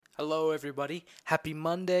Hello, everybody. Happy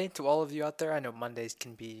Monday to all of you out there. I know Mondays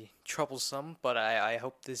can be troublesome, but I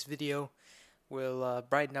hope this video will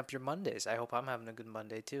brighten up your Mondays. I hope I'm having a good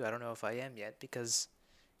Monday too. I don't know if I am yet because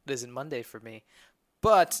it isn't Monday for me.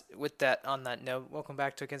 But with that, on that note, welcome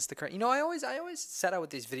back to Against the Current. I always set out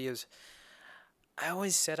with these videos. I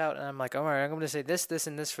always set out and I'm like, all right, I'm going to say this,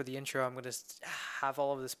 and this for the intro. I'm going to have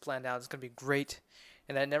all of this planned out. It's going to be great.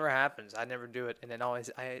 And that never happens. I never do it. And then always,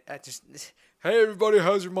 I just, hey, everybody,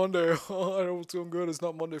 how's your Monday? Oh, I don't feel good. It's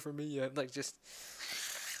not Monday for me yet. But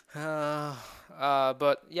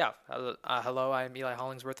yeah, hello, I'm Eli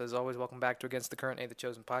Hollingsworth. As always, welcome back to Against the Current, A The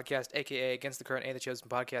Chosen podcast, aka Against the Current, A The Chosen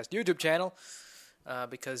podcast YouTube channel.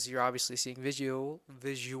 Because you're obviously seeing visual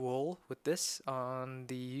with this on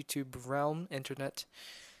the YouTube realm, internet,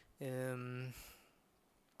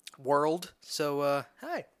 world. So,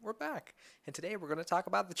 hi, we're back. And today we're going to talk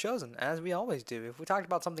about The Chosen, as we always do. If we talked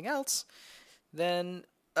about something else, then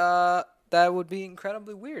that would be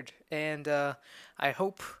incredibly weird. And I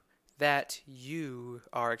hope that you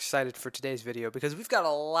are excited for today's video, because we've got a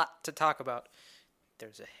lot to talk about.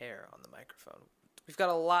 There's a hair on the microphone. We've got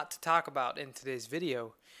a lot to talk about in today's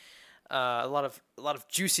video. A lot of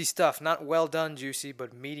juicy stuff. Not well done juicy,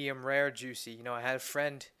 but medium rare juicy. You know, I had a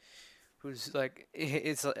friend who's like,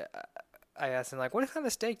 I asked him, like, what kind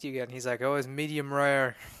of steak do you get? And he's like, oh, it's medium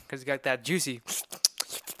rare, because you got that juicy.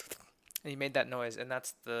 And he made that noise, and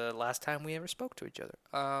that's the last time we ever spoke to each other.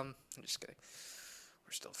 I'm just kidding.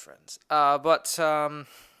 We're still friends. Yeah,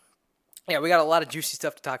 we got a lot of juicy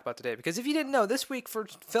stuff to talk about today, because if you didn't know, this week for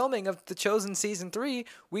filming of The Chosen Season 3,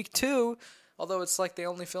 Week 2, although it's like they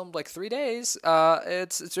only filmed like 3 days,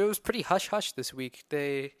 it was pretty hush-hush this week.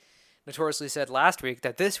 They notoriously said last week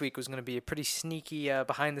that this week was going to be a pretty sneaky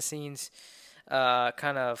behind-the-scenes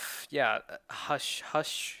kind of,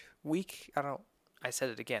 hush-hush week. I said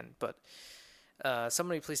it again, but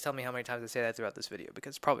somebody please tell me how many times I say that throughout this video,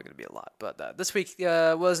 because it's probably going to be a lot. But this week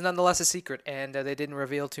was nonetheless a secret, and they didn't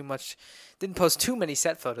reveal too much, didn't post too many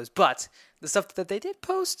set photos. But the stuff that they did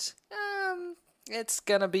post, it's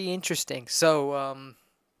going to be interesting. So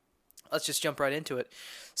let's just jump right into it.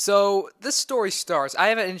 So this story starts, I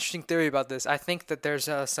have an interesting theory about this. I think that there's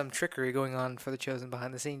some trickery going on for The Chosen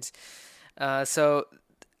behind the scenes. So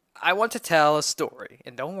I want to tell a story,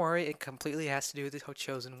 and don't worry, it completely has to do with The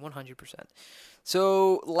Chosen 100%.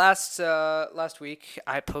 So last week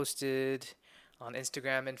I posted on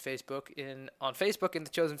Instagram and Facebook, on Facebook in The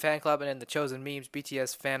Chosen Fan Club and in The Chosen Memes,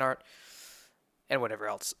 BTS fan art, and whatever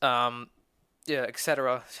else,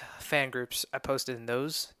 etc. fan groups. I posted in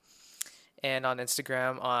those, and on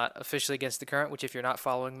Instagram, officially Against the Current. Which, if you're not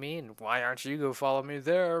following me, and why aren't you, go follow me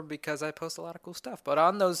there, because I post a lot of cool stuff. But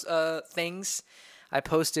on those things, I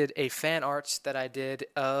posted a fan art that I did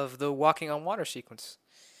of the walking on water sequence.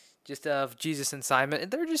 Just of Jesus and Simon. And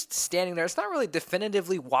they're just standing there. It's not really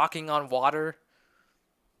definitively walking on water,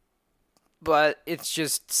 but it's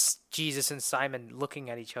just Jesus and Simon looking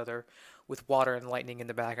at each other with water and lightning in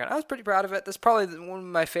the background. I was pretty proud of it. That's probably one of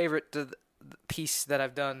my favorite piece that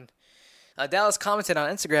I've done. Dallas commented on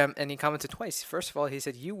Instagram, and he commented twice. First of all, he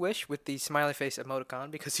said, "You wish," with the smiley face emoticon,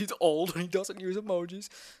 because he's old and he doesn't use emojis.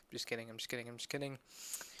 I'm just kidding.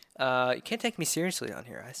 You can't take me seriously on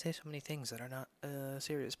here. I say so many things that are not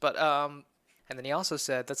serious. But and then he also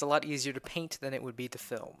said, that's a lot easier to paint than it would be to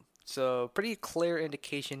film. So pretty clear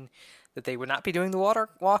indication that they would not be doing the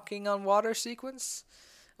walking on water sequence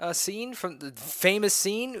scene from the famous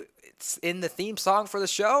scene. It's in the theme song for the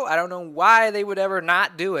show. I don't know why they would ever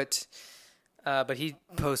not do it. But he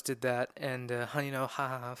posted that, and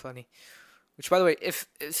funny. Which, by the way, if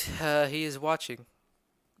he is watching,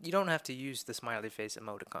 you don't have to use the smiley face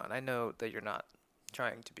emoticon. I know that you're not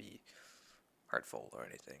trying to be hurtful or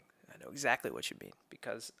anything. I know exactly what you mean,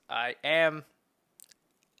 because I am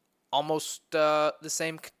almost the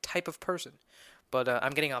same type of person. But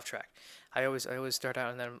I'm getting off track. I always start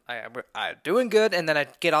out, and then I'm doing good, and then I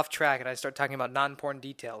get off track, and I start talking about non-important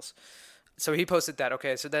details. So he posted that.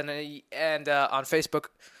 Okay, so then on Facebook,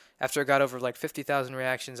 after I got over like 50,000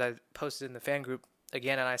 reactions, I posted in the fan group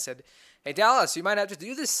again, and I said, "Hey Dallas, you might have to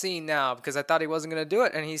do this scene now," because I thought he wasn't gonna do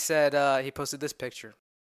it, and he said he posted this picture.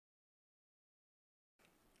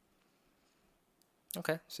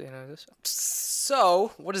 Okay, so you know this.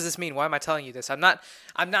 So what does this mean? Why am I telling you this? I'm not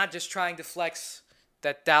just trying to flex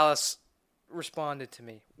that Dallas responded to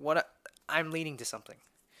me. I'm leading to something.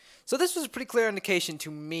 So this was a pretty clear indication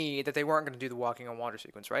to me that they weren't going to do the walking on water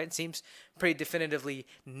sequence, right? It seems pretty definitively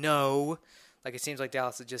no. Like, it seems like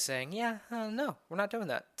Dallas is just saying, no, we're not doing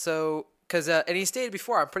that. So, and he stated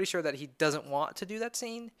before, I'm pretty sure that he doesn't want to do that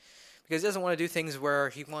scene, because he doesn't want to do things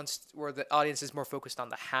where the audience is more focused on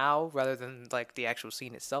the how rather than like the actual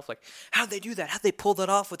scene itself. Like, how'd they do that? How'd they pull that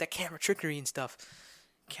off with that camera trickery and stuff?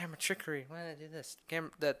 Camera trickery. Why did I do this?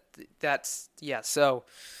 That's yeah. So,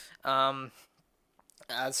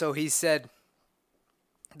 so he said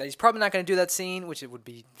that he's probably not going to do that scene, which it would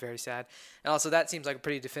be very sad. And also, that seems like a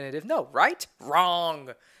pretty definitive no, right? Wrong.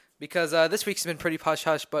 Because this week's been pretty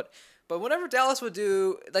hush-hush, but whenever Dallas would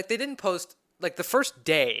do, like, they didn't post, like, the first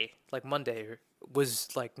day, like, Monday, was,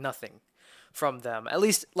 like, nothing from them. At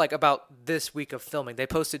least, like, about this week of filming. They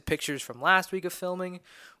posted pictures from last week of filming,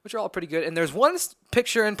 which are all pretty good. And there's one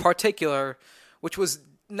picture in particular, which was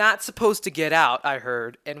not supposed to get out, I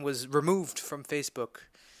heard, and was removed from Facebook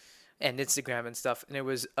and Instagram and stuff, and it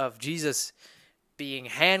was of Jesus being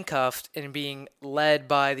handcuffed and being led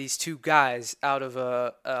by these two guys out of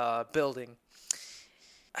a building.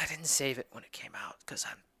 I didn't save it when it came out because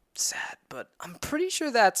I'm sad, but I'm pretty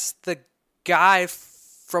sure that's the guy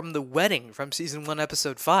from The Wedding from season 1,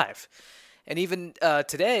 episode 5. And even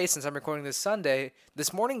today, since I'm recording this Sunday,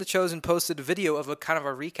 this morning The Chosen posted a video of a kind of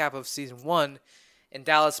a recap of season 1. And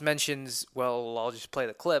Dallas mentions, well, I'll just play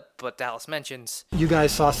the clip, but Dallas mentions, you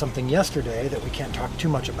guys saw something yesterday that we can't talk too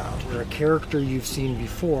much about, where a character you've seen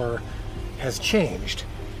before has changed.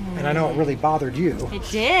 And I know it really bothered you. It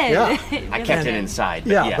did. Yeah. I kept it inside.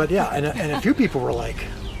 But and a few people were like,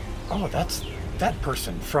 oh, that's that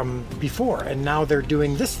person from before, and now they're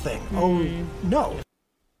doing this thing. Oh, no.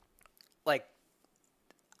 Like,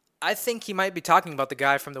 I think he might be talking about the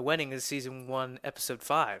guy from The Wedding in season 1, episode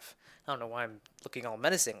 5. I don't know why I'm looking all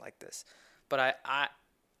menacing like this, but I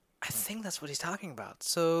think that's what he's talking about.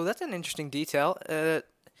 So that's an interesting detail.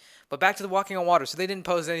 But back to the walking on water. So they didn't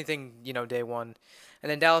post anything, day one, and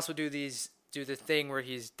then Dallas would do the thing where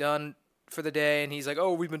he's done for the day, and he's like,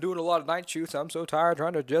 "Oh, we've been doing a lot of night shoots. I'm so tired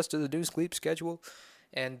trying to adjust to the new sleep schedule,"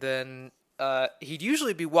 and then he'd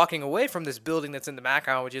usually be walking away from this building that's in the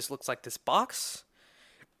background, which just looks like this box.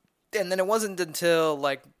 And then it wasn't until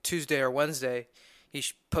like Tuesday or Wednesday. He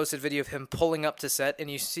posted a video of him pulling up to set, and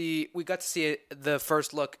we got to see the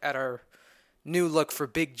first look at our new look for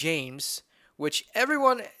Big James, which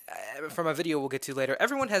everyone, from a video we'll get to later,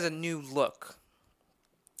 everyone has a new look.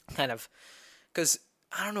 Kind of. Because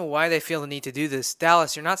I don't know why they feel the need to do this.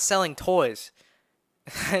 Dallas, you're not selling toys.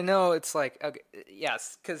 I know it's like, okay,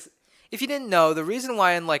 yes, because if you didn't know, the reason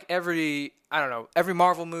why in like every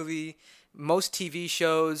Marvel movie, most TV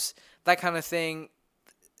shows, that kind of thing,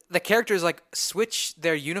 the characters like switch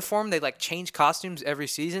their uniform. They like change costumes every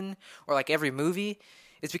season or like every movie.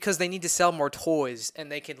 It's because they need to sell more toys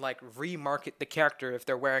and they can like remarket the character if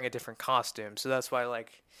they're wearing a different costume. So that's why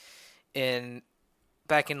like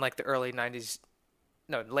back in like the late 90s,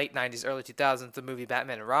 early 2000s, the movie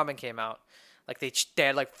Batman and Robin came out. Like they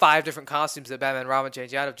had like 5 different costumes that Batman and Robin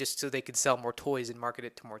changed out of just so they could sell more toys and market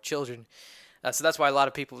it to more children. So that's why a lot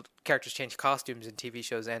of characters change costumes in TV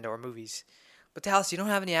shows and or movies. But Dallas, you don't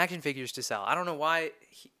have any action figures to sell. I don't know why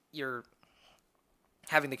you're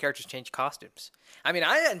having the characters change costumes. I mean,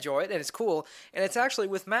 I enjoy it, and it's cool. And it's actually,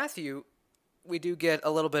 with Matthew, we do get a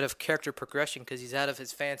little bit of character progression because he's out of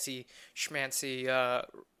his fancy, schmancy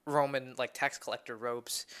Roman, like, tax collector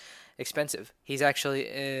robes. Expensive. He's actually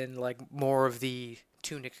in, like, more of the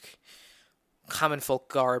tunic, common folk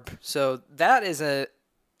garb. So that is a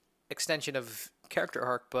extension of character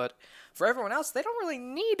arc, but for everyone else, they don't really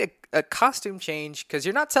need a costume change because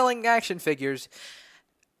you're not selling action figures.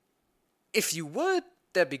 If you would,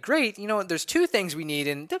 that'd be great. You know what? There's 2 things we need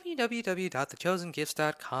in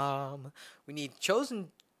www.thechosengifts.com. We need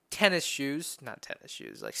Chosen tennis shoes, not tennis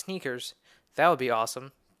shoes, like sneakers. That would be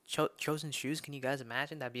awesome. Chosen shoes, can you guys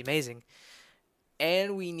imagine? That'd be amazing.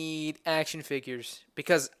 And we need action figures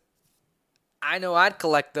because I know I'd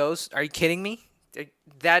collect those. Are you kidding me?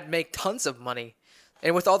 That'd make tons of money.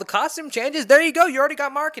 And with all the costume changes, there you go. You already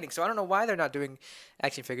got marketing. So I don't know why they're not doing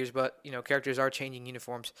action figures, but, characters are changing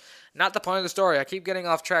uniforms. Not the point of the story. I keep getting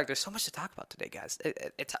off track. There's so much to talk about today, guys.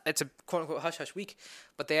 It's a quote-unquote hush-hush week,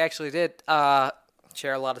 but they actually did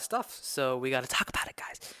share a lot of stuff. So we got to talk about it,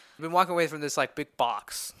 guys. We've been walking away from this, like, big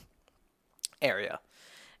box area.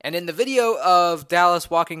 And in the video of Dallas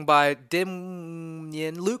walking by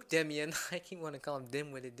Luke Dimian, I keep wanting to call him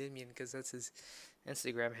Dim-Witted Dimian because that's his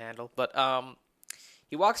Instagram handle, but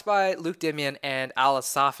he walks by Luke Dimian and Alice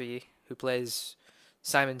Safi, who plays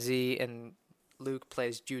Simon Z, and Luke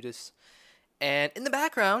plays Judas. And in the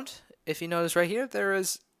background, if you notice right here, there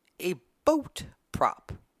is a boat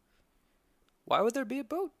prop. Why would there be a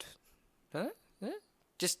boat? Huh?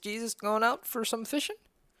 Just Jesus going out for some fishing?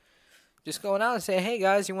 Just going out and saying, hey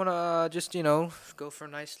guys, you want to just, go for a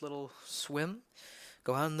nice little swim?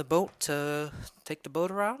 Go out in the boat to take the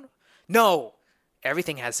boat around? No,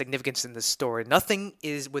 everything has significance in this story. Nothing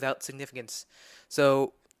is without significance.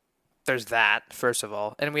 So there's that, first of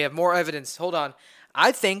all. And we have more evidence. Hold on.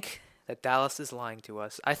 I think that Dallas is lying to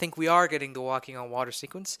us. I think we are getting the walking on water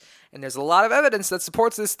sequence. And there's a lot of evidence that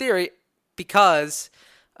supports this theory because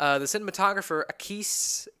the cinematographer,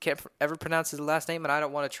 Akis, can't ever pronounce his last name, and I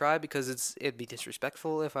don't want to try because it'd be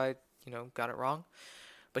disrespectful if I, got it wrong.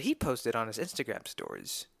 But he posted on his Instagram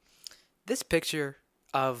stories this picture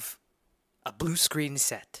of a blue screen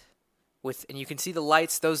set and you can see the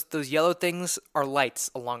lights. Those yellow things are lights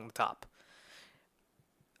along the top.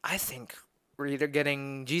 I think we're either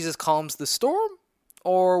getting Jesus Calms the Storm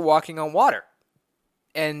or Walking on Water.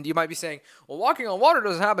 And you might be saying, well, Walking on Water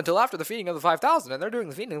doesn't happen until after the feeding of the 5,000, and they're doing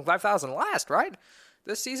the feeding of the 5,000 last, right?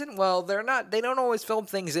 This season? Well, they're not. They don't always film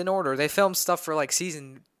things in order. They film stuff for, like,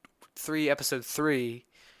 Season 3, Episode 3,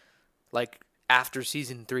 like, after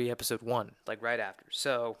Season 3, Episode 1, like, right after.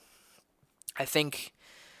 So, I think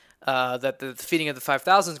that the feeding of the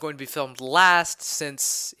 5,000 is going to be filmed last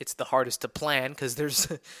since it's the hardest to plan, because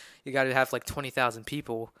you got to have, like, 20,000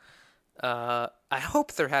 people. I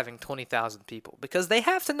hope they're having 20,000 people because they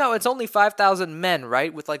have to know it's only 5,000 men,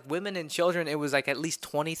 right? With like women and children, it was like at least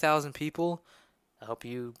 20,000 people. I hope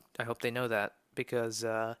they know that because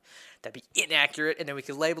that'd be inaccurate, and then we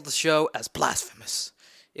could label the show as blasphemous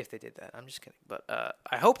if they did that. I'm just kidding, but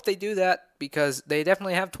I hope they do that because they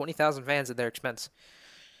definitely have 20,000 fans at their expense.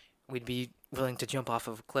 We'd be willing to jump off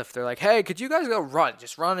of a cliff. They're like, hey, could you guys go run?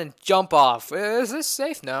 Just run and jump off. Is this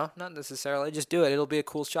safe? No, not necessarily. Just do it. It'll be a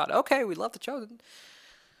cool shot. Okay, we love The Chosen.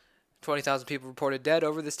 20,000 people reported dead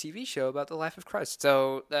over this TV show about the life of Christ.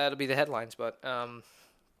 So that'll be the headlines. But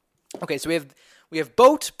okay, so we have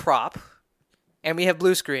boat prop, and we have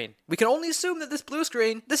blue screen. We can only assume that this blue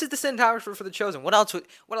screen, this is the cinematographer for The Chosen. What else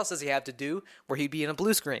does he have to do where he'd be in a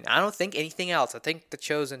blue screen? I don't think anything else. I think The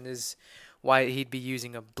Chosen is why he'd be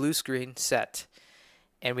using a blue screen set.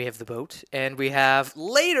 And we have the boat. And we have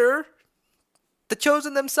later, The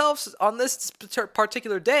Chosen themselves on this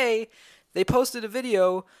particular day, they posted a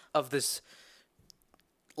video of this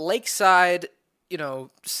lakeside,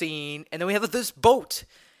 scene. And then we have this boat.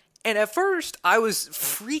 And at first, I was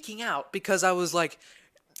freaking out because I was like,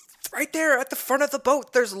 right there at the front of the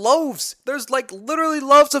boat, there's loaves. There's like literally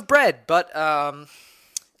loaves of bread. But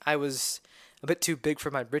I was a bit too big for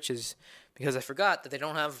my britches, because I forgot that they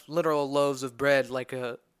don't have literal loaves of bread like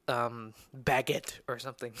a baguette or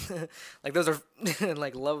something. Like those are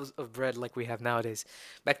like loaves of bread like we have nowadays.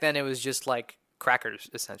 Back then it was just like crackers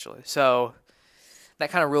essentially. So that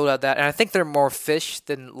kind of ruled out that. And I think they're more fish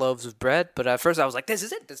than loaves of bread. But at first I was like, this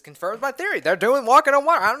is it. This confirms my theory. They're doing walking on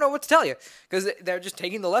water. I don't know what to tell you. Because they're just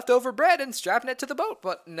taking the leftover bread and strapping it to the boat.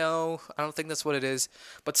 But no, I don't think that's what it is.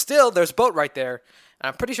 But still, there's a boat right there. And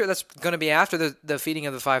I'm pretty sure that's going to be after the feeding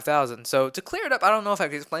of the 5,000. So to clear it up, I don't know if I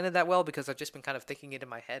can explain it that well because I've just been kind of thinking it in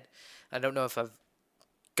my head. I don't know if I've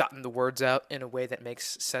gotten the words out in a way that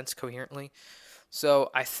makes sense coherently. So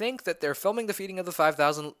I think that they're filming the feeding of the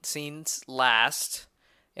 5,000 scenes last,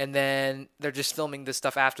 and then they're just filming this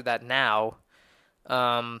stuff after that now.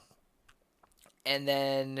 And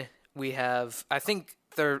then we have, I think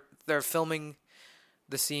they're filming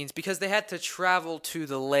the scenes because they had to travel to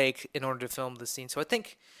the lake in order to film the scene. So I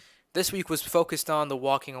think this week was focused on the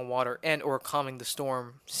walking on water and or calming the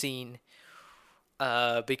storm scene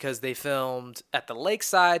because they filmed at the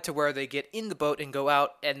lakeside to where they get in the boat and go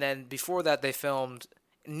out. And then before that, they filmed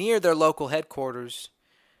near their local headquarters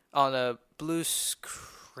on a blue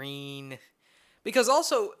screen. Because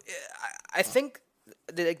also, I think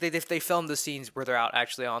they filmed the scenes where they're out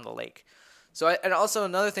actually on the lake. So, and also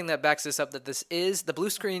another thing that backs this up, that this is, the blue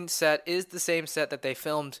screen set is the same set that they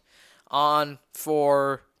filmed on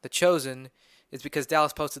for The Chosen, is because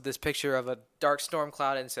Dallas posted this picture of a dark storm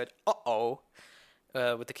cloud and said, uh-oh,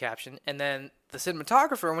 with the caption. And then the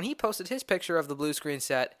cinematographer, when he posted his picture of the blue screen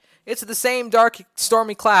set, it's the same dark,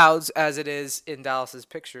 stormy clouds as it is in Dallas's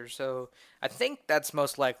picture. So I think that's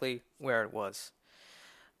most likely where it was.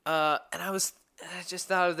 And I just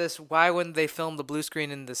thought of this. Why wouldn't they film the blue screen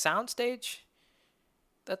in the soundstage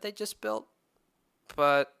that they just built?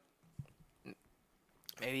 But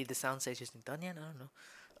maybe the soundstage isn't done yet. I don't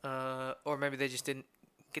know. Or maybe they just didn't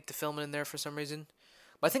get to film it in there for some reason.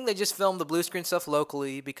 But I think they just filmed the blue screen stuff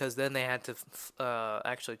locally because then they had to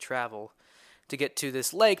actually travel to get to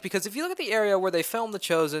this lake. Because if you look at the area where they filmed The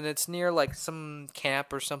Chosen, it's near like some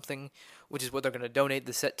camp or something, which is what they're going to donate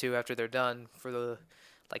the set to after they're done for the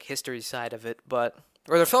like history side of it. But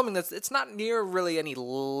where they're filming this, it's not near really any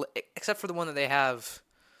except for the one that they have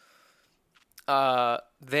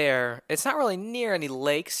there. It's not really near any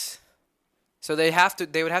lakes. So they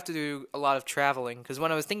would have to do a lot of traveling. Because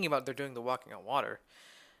when I was thinking about they're doing the walking on water,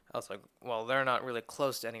 I was like, well, they're not really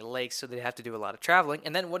close to any lakes, so they have to do a lot of traveling.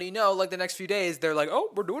 And then what do you know? Like the next few days, they're like, oh,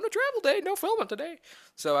 we're doing a travel day, no filming today.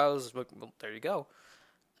 So I was like, well, there you go.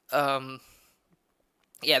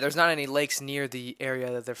 Yeah, there's not any lakes near the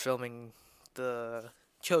area that they're filming the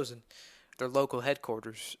Chosen, their local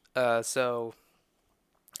headquarters. So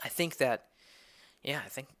I think that, yeah, I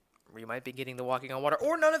think we might be getting the walking on water,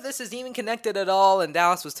 or none of this is even connected at all. And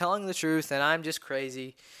Dallas was telling the truth, and I'm just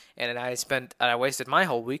crazy, and I wasted my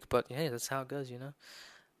whole week. But hey, that's how it goes, you know.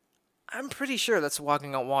 I'm pretty sure that's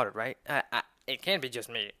walking on water, right? It can't be just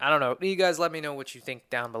me. I don't know. You guys, let me know what you think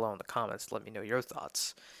down below in the comments. Let me know your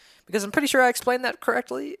thoughts, because I'm pretty sure I explained that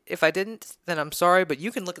correctly. If I didn't, then I'm sorry. But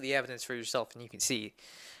you can look at the evidence for yourself, and you can see.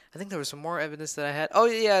 I think there was some more evidence that I had. Oh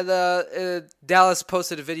yeah, the Dallas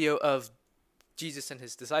posted a video of Jesus and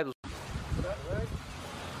his disciples. Ready?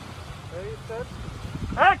 Ready, set.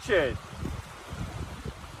 Action!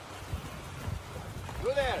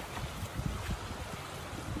 Go there.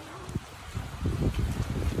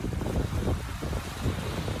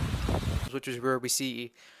 Which is where we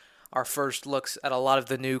see our first looks at a lot of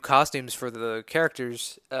the new costumes for the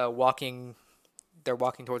characters walking. They're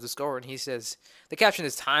walking towards the store, and he says, the caption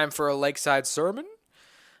is "Time for a Lakeside Sermon."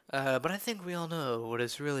 But I think we all know what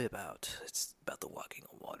it's really about. It's about the walking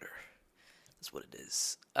on water. That's what it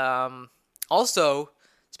is. Also,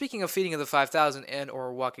 speaking of feeding of the 5,000 and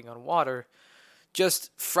or walking on water,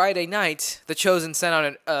 just Friday night, The Chosen sent out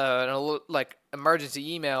an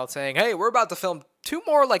emergency email saying, "Hey, we're about to film 2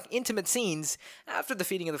 more intimate scenes after the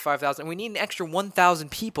feeding of the 5,000. We need an extra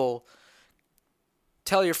 1,000 people.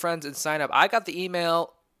 Tell your friends and sign up." I got the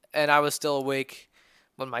email, and I was still awake.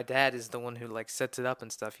 When my dad is the one who sets it up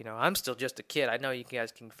and stuff, you know, I'm still just a kid. I know you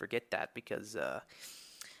guys can forget that because I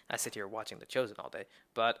sit here watching The Chosen all day.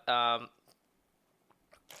 But so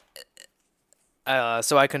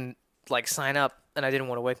I couldn't sign up, and I didn't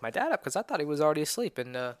want to wake my dad up because I thought he was already asleep.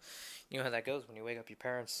 And you know how that goes when you wake up your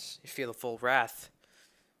parents, you feel the full wrath.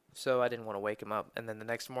 So I didn't want to wake him up. And then the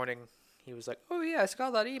next morning, he was like, "Oh yeah, I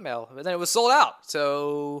got that email," but then it was sold out.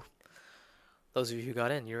 So those of you who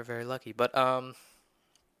got in, you were very lucky. But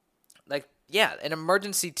yeah, an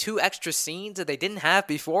emergency 2 extra scenes that they didn't have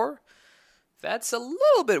before. That's a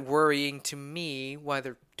little bit worrying to me why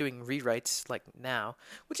they're doing rewrites now,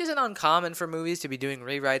 which isn't uncommon for movies to be doing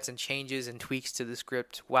rewrites and changes and tweaks to the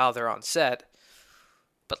script while they're on set.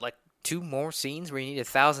 But 2 more scenes where you need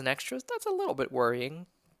 1,000 extras, that's a little bit worrying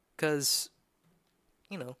because,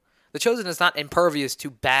 you know, The Chosen is not impervious to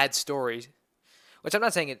bad stories, which I'm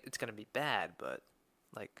not saying it's going to be bad, but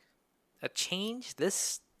a change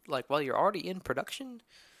this while you're already in production,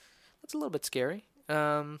 that's a little bit scary.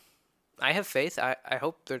 I have faith. I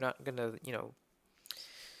hope they're not gonna,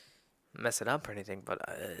 mess it up or anything, but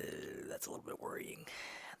that's a little bit worrying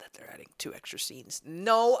that they're adding 2 extra scenes.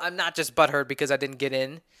 No, I'm not just butthurt because I didn't get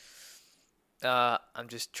in. I'm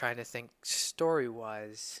just trying to think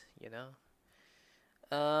story-wise, you know.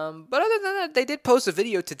 But other than that, they did post a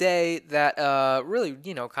video today that really,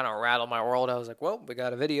 kind of rattled my world. I was like, well, we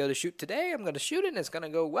got a video to shoot today. I'm going to shoot it, and it's going to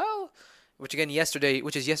go well. Which is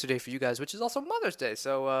yesterday for you guys, which is also Mother's Day.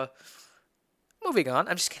 So, moving on.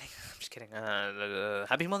 I'm just kidding.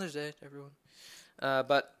 Happy Mother's Day to everyone.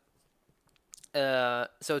 So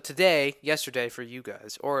yesterday for you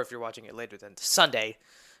guys, or if you're watching it later than Sunday,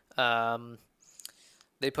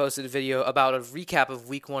 they posted a video about a recap of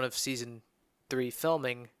week 1 of season 3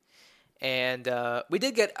 filming, and we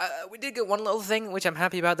did get one little thing which I'm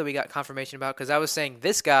happy about that we got confirmation about, because I was saying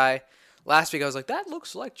this guy last week. I was like, that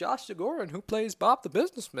looks like Josh DeGoran, who plays Bob the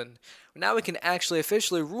businessman. Now we can actually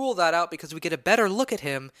officially rule that out because we get a better look at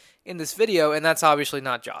him in this video, and that's obviously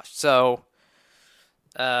not Josh. So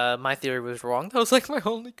my theory was wrong. That was my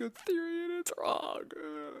only good theory, and it's wrong.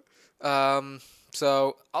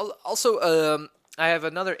 So I have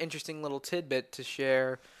another interesting little tidbit to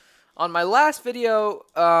share. On my last video,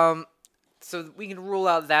 so we can rule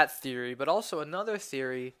out that theory, but also another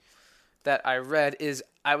theory that I read is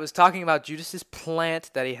I was talking about Judas's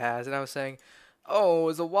plant that he has, and I was saying, oh,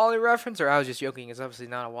 is a Wall-E reference? Or I was just joking. It's obviously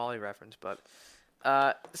not a Wall-E reference, but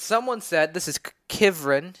someone said, this is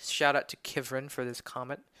Kivrin, shout out to Kivrin for this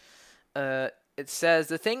comment. It says,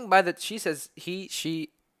 the thing by the, she says, he,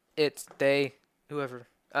 she, it, they, whoever,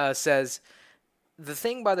 says, the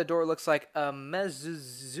thing by the door looks like a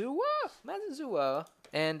mezuzah,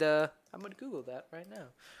 and I'm going to Google that right now.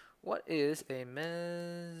 What is a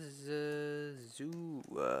mezuzah?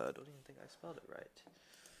 I don't even think I spelled it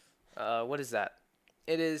right. What is that?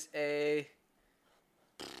 It is a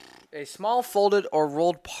a small folded or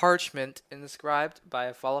rolled parchment inscribed by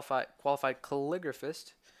a qualified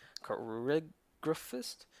calligraphist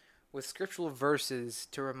with scriptural verses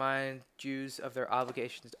to remind Jews of their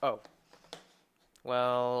obligations. Oh,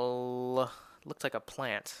 well, looked like a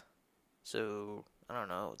plant. So I don't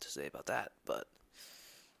know what to say about that, but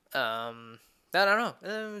I don't know.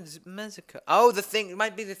 Oh, the thing, it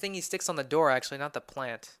might be the thing he sticks on the door, actually, not the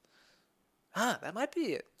plant. That might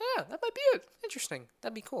be it. Yeah, that might be it. Interesting.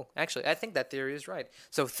 That'd be cool. Actually, I think that theory is right.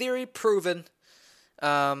 So, theory proven.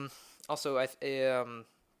 Also, I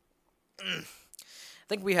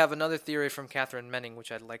think we have another theory from Catherine Menning,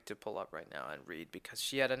 which I'd like to pull up right now and read, because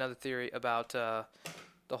she had another theory about the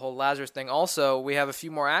whole Lazarus thing. Also, we have a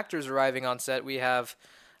few more actors arriving on set. We have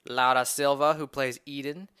Laura Silva, who plays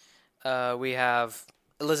Eden. We have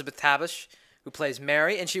Elizabeth Tabish, who plays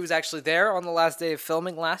Mary, and she was actually there on the last day of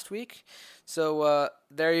filming last week. So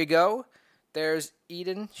there you go. There's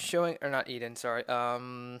Eden showing, or not Eden, sorry.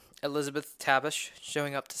 Elizabeth Tabish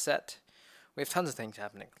showing up to set. We have tons of things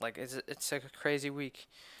happening. Like it's a crazy week.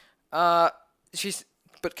 But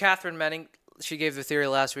Catherine Menning, she gave the theory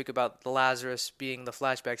last week about the Lazarus being the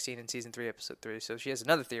flashback scene in season 3, episode 3. So she has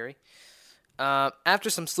another theory.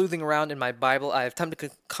 After some sleuthing around in my Bible, I have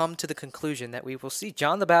come to the conclusion that we will see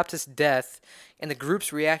John the Baptist's death and the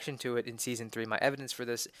group's reaction to it in Season 3. My evidence for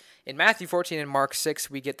this: in Matthew 14 and Mark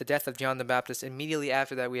 6, we get the death of John the Baptist. Immediately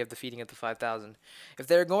after that, we have the feeding of the 5,000. If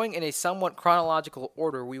they're going in a somewhat chronological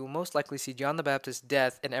order, we will most likely see John the Baptist's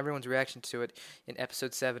death and everyone's reaction to it in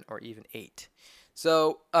Episode 7 or even 8.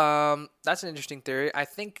 So, that's an interesting theory. I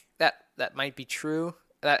think that might be true.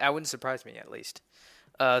 That wouldn't surprise me, at least.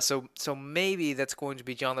 So maybe that's going to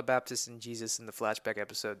be John the Baptist and Jesus in the flashback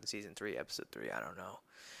episode in season 3, episode 3. I don't know.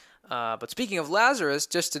 But speaking of Lazarus,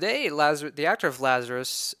 just today, the actor of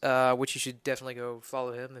Lazarus, which you should definitely go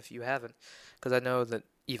follow him if you haven't, because I know that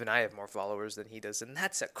even I have more followers than he does, and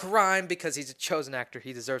that's a crime because he's a chosen actor.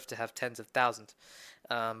 He deserves to have tens of thousands.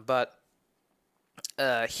 But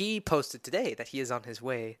he posted today that he is on his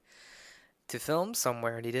way to film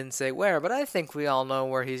somewhere, and he didn't say where, but I think we all know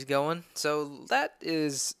where he's going. So that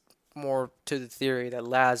is more to the theory that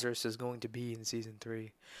Lazarus is going to be in season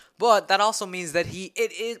 3. But that also means that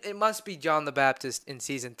it must be John the Baptist in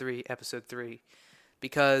season 3, episode 3,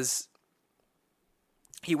 because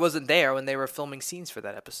he wasn't there when they were filming scenes for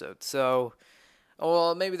that episode. So,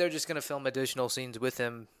 well, maybe they're just going to film additional scenes with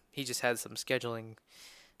him. He just had some scheduling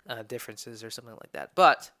differences or something like that.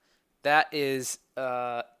 But that is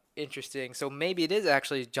interesting. So maybe it is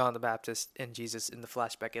actually John the Baptist and Jesus in the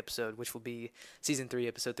flashback episode, which will be season 3,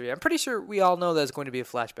 episode 3. I'm pretty sure we all know that's going to be a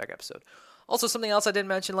flashback episode. Also, something else I didn't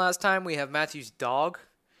mention last time, we have Matthew's dog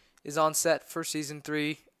is on set for season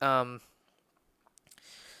 3.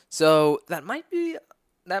 So that might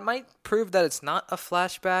prove that it's not a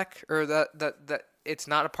flashback, or that it's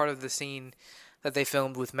not a part of the scene that they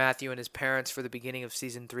filmed with Matthew and his parents for the beginning of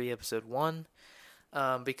season 3, episode 1.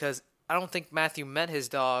 Because I don't think Matthew met his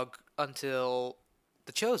dog until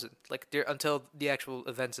The Chosen, until the actual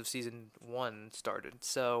events of season 1 started.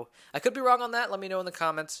 So I could be wrong on that. Let me know in the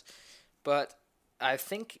comments. But I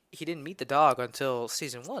think he didn't meet the dog until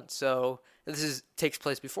season 1. So this takes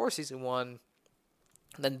place before season 1.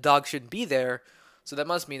 Then the dog shouldn't be there. So that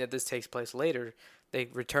must mean that this takes place later. They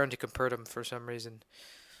return to Capernaum for some reason.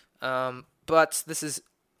 But this is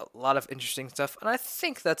a lot of interesting stuff. And I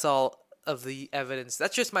think that's all of the evidence.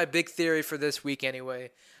 That's just my big theory for this week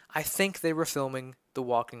anyway. I think they were filming the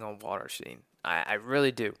walking on water scene. I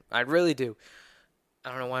really do. I really do.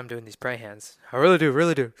 I don't know why I'm doing these pray hands. I really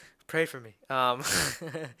do. Pray for me. You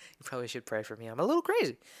probably should pray for me. I'm a little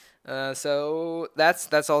crazy. So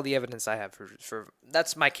that's all the evidence I have for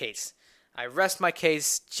that's my case. I rest my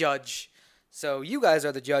case, judge. So you guys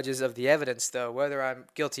are the judges of the evidence, though, whether I'm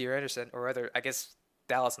guilty or innocent, or whether, I guess,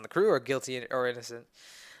 Dallas and the crew are guilty or innocent.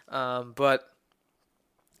 But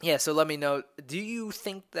yeah, so let me know. Do you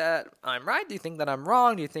think that I'm right? Do you think that I'm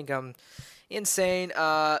wrong? Do you think I'm insane?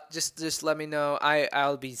 Just let me know.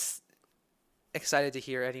 I'll be excited to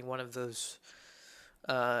hear any one of those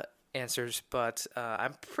answers. But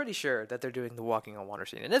I'm pretty sure that they're doing the walking on water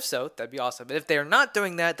scene, and if so, that'd be awesome. But if they're not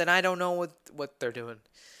doing that, then I don't know what they're doing.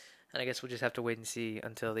 And I guess we'll just have to wait and see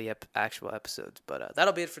until the actual episodes. But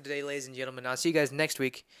that'll be it for today, ladies and gentlemen. I'll see you guys next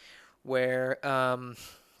week, where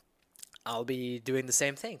I'll be doing the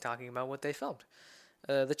same thing, talking about what they filmed.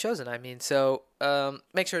 The Chosen, I mean. So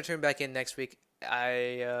make sure to tune back in next week.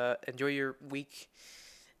 I enjoy your week.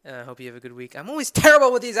 Hope you have a good week. I'm always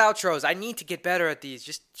terrible with these outros. I need to get better at these.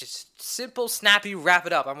 Just simple, snappy, wrap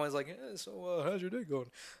it up. I'm always like, so how's your day going?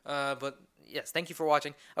 But yes, thank you for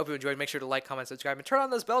watching. I hope you enjoyed. Make sure to like, comment, subscribe, and turn on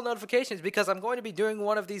those bell notifications because I'm going to be doing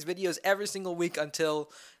one of these videos every single week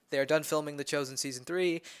until they're done filming The Chosen Season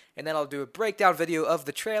 3. And then I'll do a breakdown video of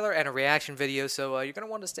the trailer and a reaction video. So you're going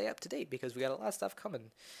to want to stay up to date because we got a lot of stuff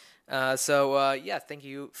coming. Yeah, thank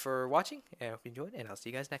you for watching. I hope you enjoyed, and I'll see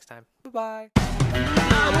you guys next time. Bye-bye.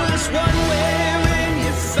 I was one way when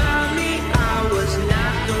you found me. I was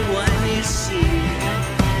not the one you see.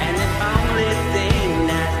 And the only thing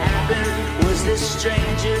that happened was this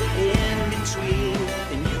stranger in